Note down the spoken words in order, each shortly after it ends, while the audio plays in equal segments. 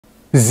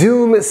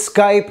Zoom,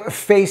 Skype,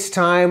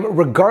 FaceTime,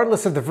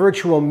 regardless of the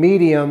virtual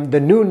medium, the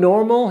new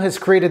normal has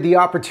created the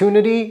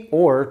opportunity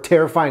or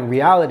terrifying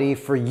reality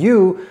for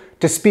you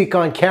to speak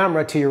on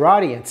camera to your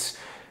audience.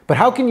 But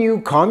how can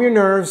you calm your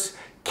nerves,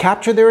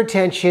 capture their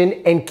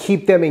attention, and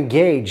keep them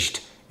engaged?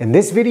 In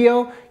this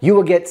video, you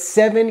will get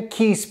 7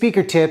 key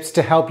speaker tips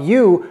to help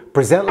you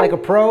present like a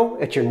pro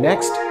at your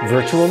next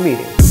virtual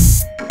meeting.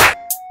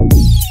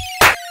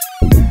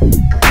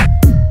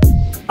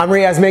 I'm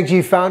Riaz,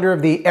 Meghji, founder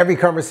of the Every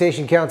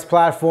Conversation Counts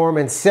platform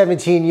and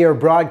 17-year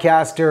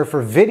broadcaster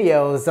for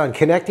videos on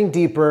connecting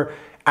deeper,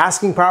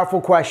 asking powerful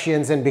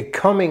questions, and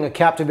becoming a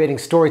captivating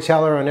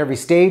storyteller on every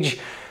stage.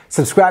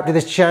 Subscribe to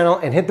this channel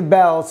and hit the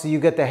bell so you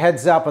get the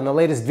heads up on the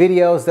latest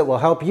videos that will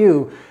help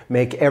you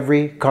make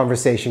every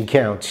conversation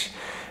count.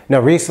 Now,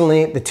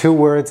 recently, the 2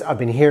 words I've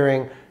been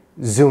hearing,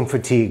 Zoom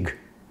fatigue.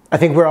 I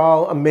think we're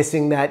all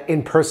missing that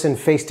in-person,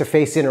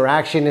 face-to-face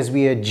interaction as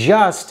we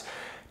adjust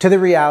to the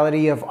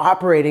reality of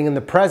operating in the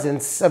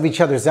presence of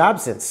each other's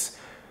absence.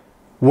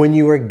 When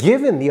you are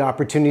given the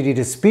opportunity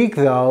to speak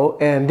though,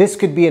 and this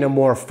could be in a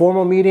more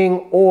formal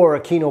meeting or a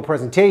keynote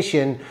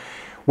presentation,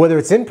 whether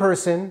it's in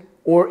person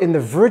or in the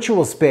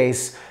virtual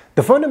space,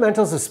 the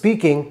fundamentals of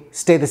speaking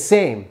stay the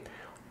same.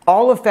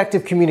 All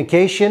effective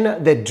communication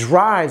that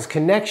drives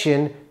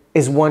connection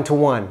is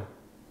one-to-one.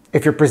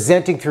 If you're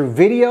presenting through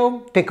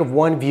video, think of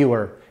one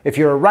viewer. If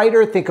you're a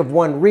writer, think of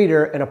one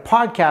reader, and a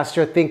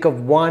podcaster, think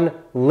of one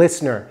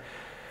listener.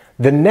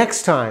 The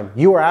next time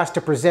you are asked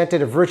to present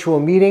at a virtual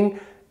meeting,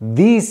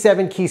 these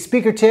 7 key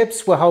speaker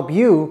tips will help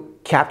you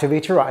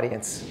captivate your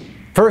audience.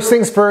 First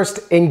things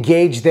first,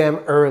 engage them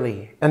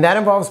early. And that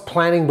involves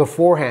planning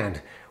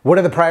beforehand. What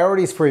are the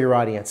priorities for your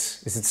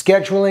audience? Is it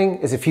scheduling?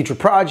 Is it future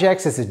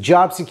projects? Is it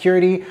job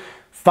security?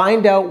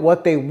 Find out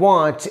what they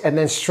want and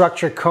then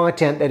structure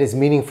content that is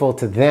meaningful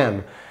to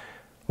them.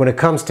 When it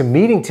comes to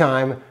meeting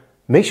time,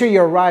 make sure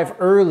you arrive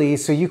early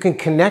so you can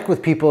connect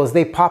with people as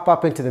they pop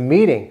up into the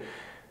meeting.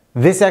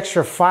 This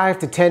extra 5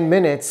 to 10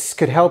 minutes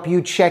could help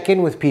you check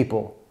in with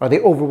people. Are they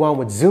overwhelmed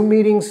with Zoom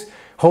meetings,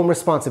 home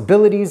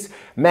responsibilities,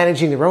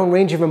 managing their own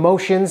range of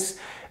emotions?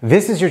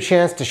 This is your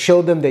chance to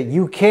show them that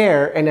you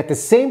care, and at the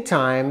same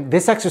time,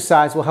 this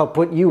exercise will help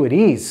put you at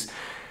ease.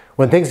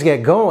 When things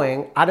get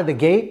going, out of the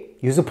gate,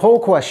 use a poll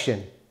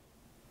question.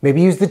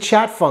 Maybe use the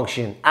chat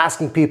function,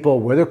 asking people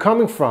where they're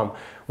coming from.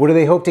 What do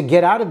they hope to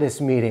get out of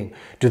this meeting?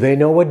 Do they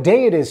know what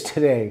day it is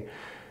today?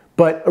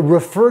 But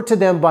refer to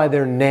them by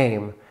their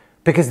name,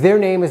 because their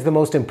name is the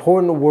most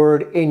important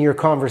word in your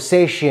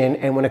conversation.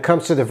 And when it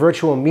comes to the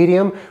virtual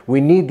medium, we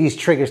need these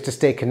triggers to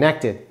stay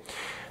connected.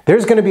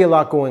 There's going to be a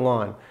lot going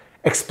on.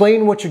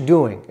 Explain what you're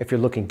doing. If you're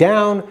looking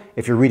down,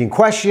 if you're reading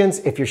questions,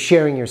 if you're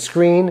sharing your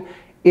screen,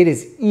 it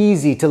is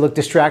easy to look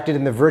distracted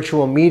in the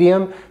virtual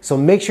medium. So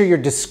make sure you're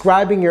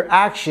describing your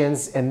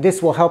actions, and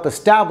this will help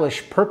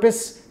establish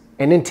purpose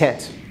and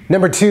intent.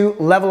 Number 2,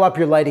 level up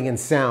your lighting and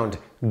sound.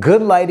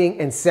 Good lighting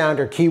and sound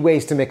are key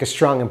ways to make a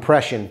strong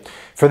impression.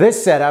 For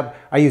this setup,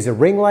 I use a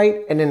ring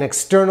light and an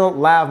external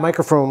lav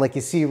microphone like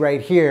you see right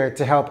here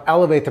to help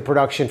elevate the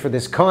production for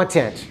this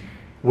content.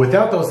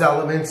 Without those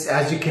elements,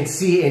 as you can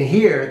see in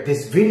here,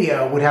 this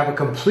video would have a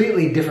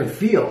completely different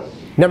feel.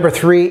 Number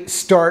 3,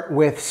 start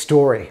with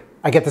story.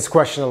 I get this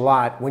question a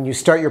lot. When you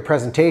start your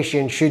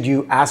presentation, should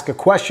you ask a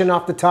question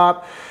off the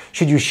top?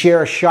 Should you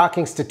share a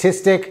shocking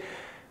statistic?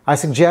 I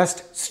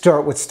suggest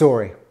start with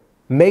story.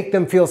 Make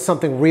them feel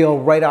something real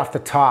right off the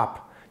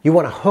top. You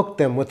want to hook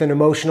them with an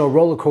emotional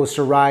roller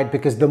coaster ride,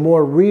 because the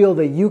more real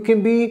that you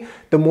can be,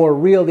 the more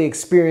real the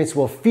experience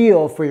will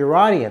feel for your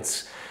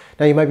audience.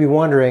 Now you might be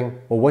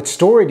wondering, well, what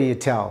story do you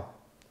tell?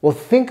 Well,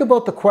 think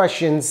about the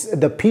questions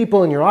the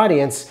people in your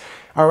audience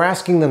are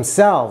asking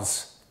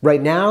themselves.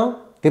 Right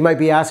now, they might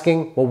be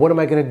asking, well, what am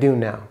I going to do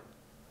now?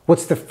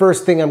 What's the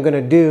first thing I'm going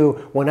to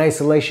do when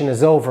isolation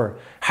is over?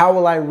 How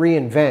will I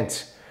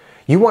reinvent?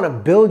 You want to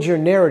build your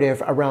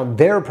narrative around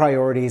their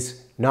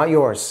priorities, not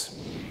yours.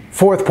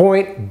 4th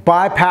point,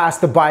 bypass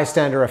the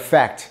bystander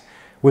effect.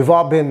 We've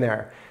all been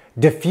there.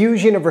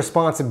 Diffusion of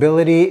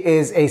responsibility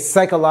is a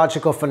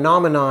psychological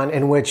phenomenon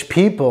in which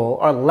people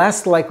are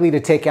less likely to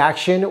take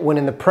action when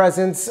in the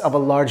presence of a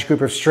large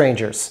group of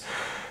strangers.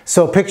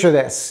 So picture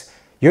this.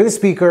 You're the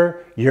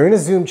speaker, you're in a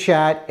Zoom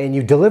chat, and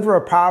you deliver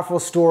a powerful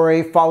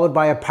story followed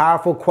by a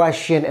powerful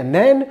question, and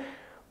then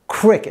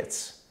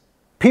crickets.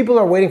 People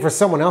are waiting for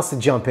someone else to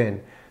jump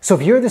in. So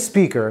if you're the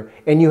speaker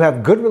and you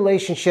have good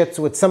relationships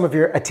with some of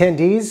your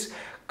attendees,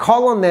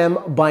 call on them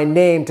by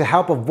name to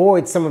help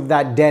avoid some of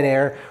that dead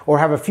air, or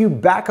have a few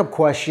backup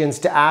questions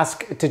to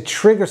ask to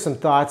trigger some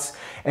thoughts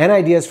and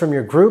ideas from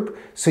your group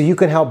so you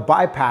can help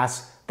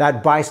bypass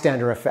that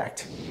bystander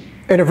effect.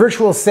 In a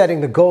virtual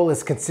setting, the goal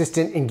is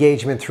consistent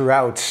engagement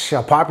throughout.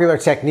 A popular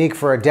technique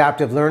for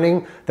adaptive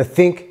learning, the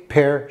think,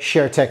 pair,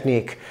 share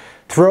technique.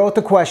 Throw out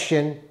the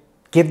question,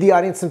 give the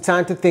audience some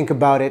time to think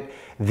about it,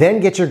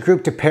 then get your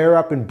group to pair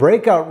up in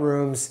breakout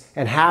rooms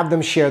and have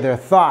them share their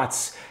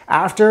thoughts.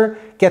 After,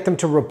 get them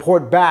to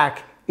report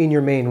back in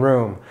your main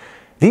room.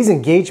 These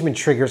engagement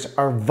triggers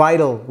are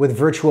vital with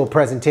virtual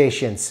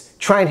presentations.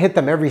 Try and hit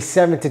them every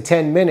 7 to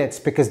 10 minutes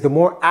because the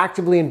more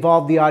actively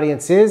involved the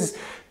audience is,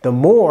 the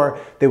more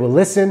they will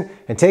listen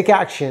and take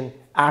action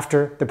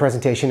after the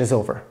presentation is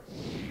over.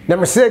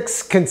 Number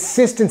 6,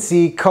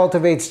 consistency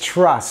cultivates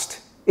trust.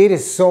 It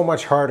is so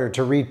much harder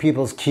to read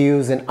people's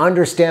cues and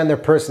understand their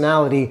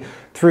personality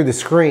through the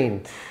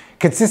screen.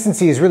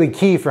 Consistency is really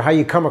key for how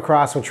you come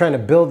across when trying to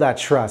build that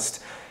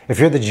trust. If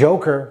you're the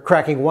joker,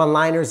 cracking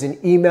one-liners in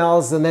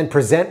emails and then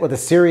present with a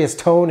serious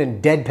tone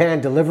and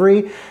deadpan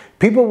delivery,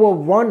 people will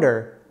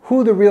wonder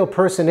who the real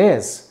person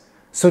is.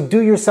 So do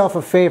yourself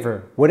a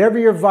favor. Whatever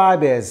your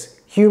vibe is,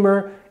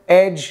 humor,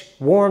 edge,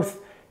 warmth,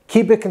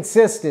 keep it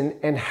consistent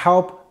and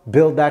help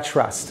build that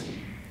trust.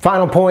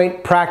 Final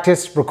point,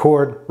 practice,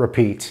 record,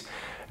 repeat.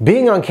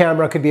 Being on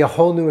camera could be a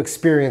whole new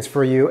experience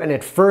for you, and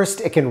at first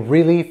it can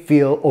really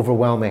feel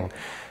overwhelming.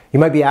 You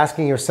might be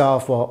asking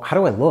yourself, well, how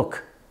do I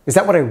look? Is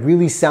that what I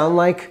really sound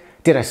like?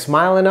 Did I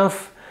smile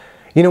enough?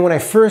 You know, when I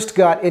first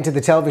got into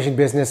the television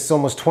business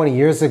almost 20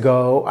 years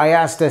ago, I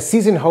asked a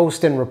seasoned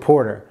host and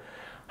reporter,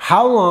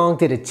 how long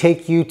did it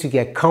take you to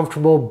get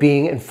comfortable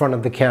being in front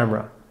of the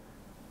camera?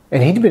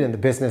 And he'd been in the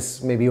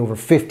business maybe over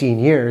 15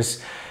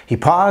 years. He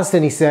paused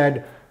and he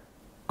said,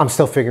 I'm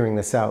still figuring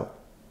this out.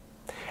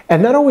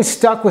 And that always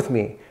stuck with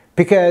me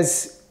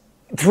because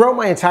throughout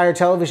my entire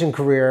television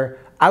career,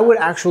 I would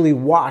actually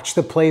watch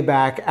the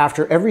playback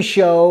after every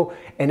show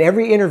and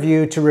every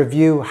interview to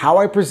review how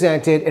I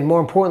presented and,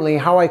 more importantly,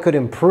 how I could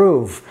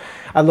improve.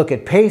 I look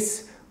at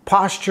pace,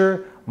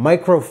 posture,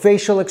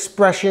 microfacial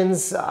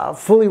expressions,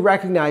 fully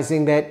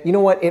recognizing that, you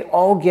know what, it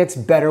all gets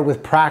better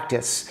with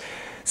practice.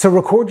 So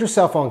record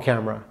yourself on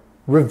camera,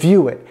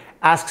 review it,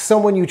 ask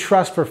someone you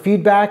trust for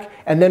feedback,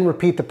 and then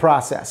repeat the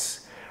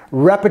process.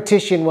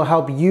 Repetition will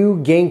help you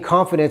gain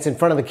confidence in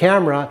front of the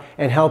camera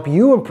and help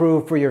you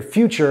improve for your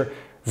future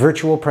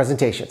virtual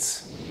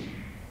presentations.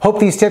 Hope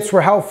these tips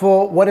were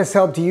helpful. What has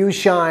helped you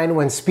shine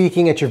when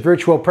speaking at your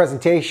virtual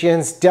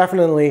presentations?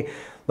 Definitely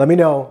let me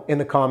know in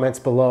the comments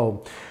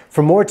below.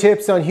 For more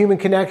tips on human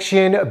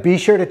connection, be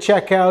sure to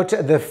check out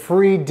the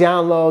free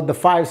download, The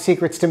 5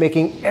 Secrets to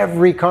Making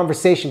Every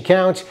Conversation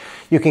Count.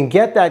 You can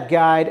get that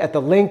guide at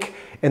the link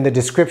in the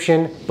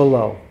description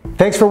below.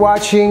 Thanks for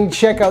watching.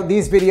 Check out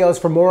these videos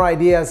for more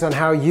ideas on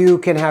how you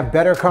can have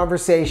better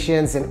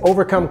conversations and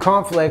overcome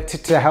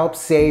conflict to help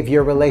save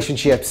your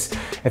relationships.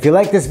 If you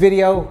like this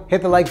video,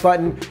 hit the like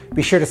button.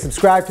 Be sure to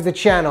subscribe to the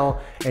channel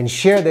and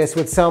share this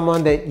with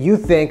someone that you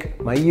think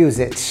might use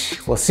it.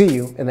 We'll see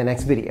you in the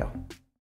next video.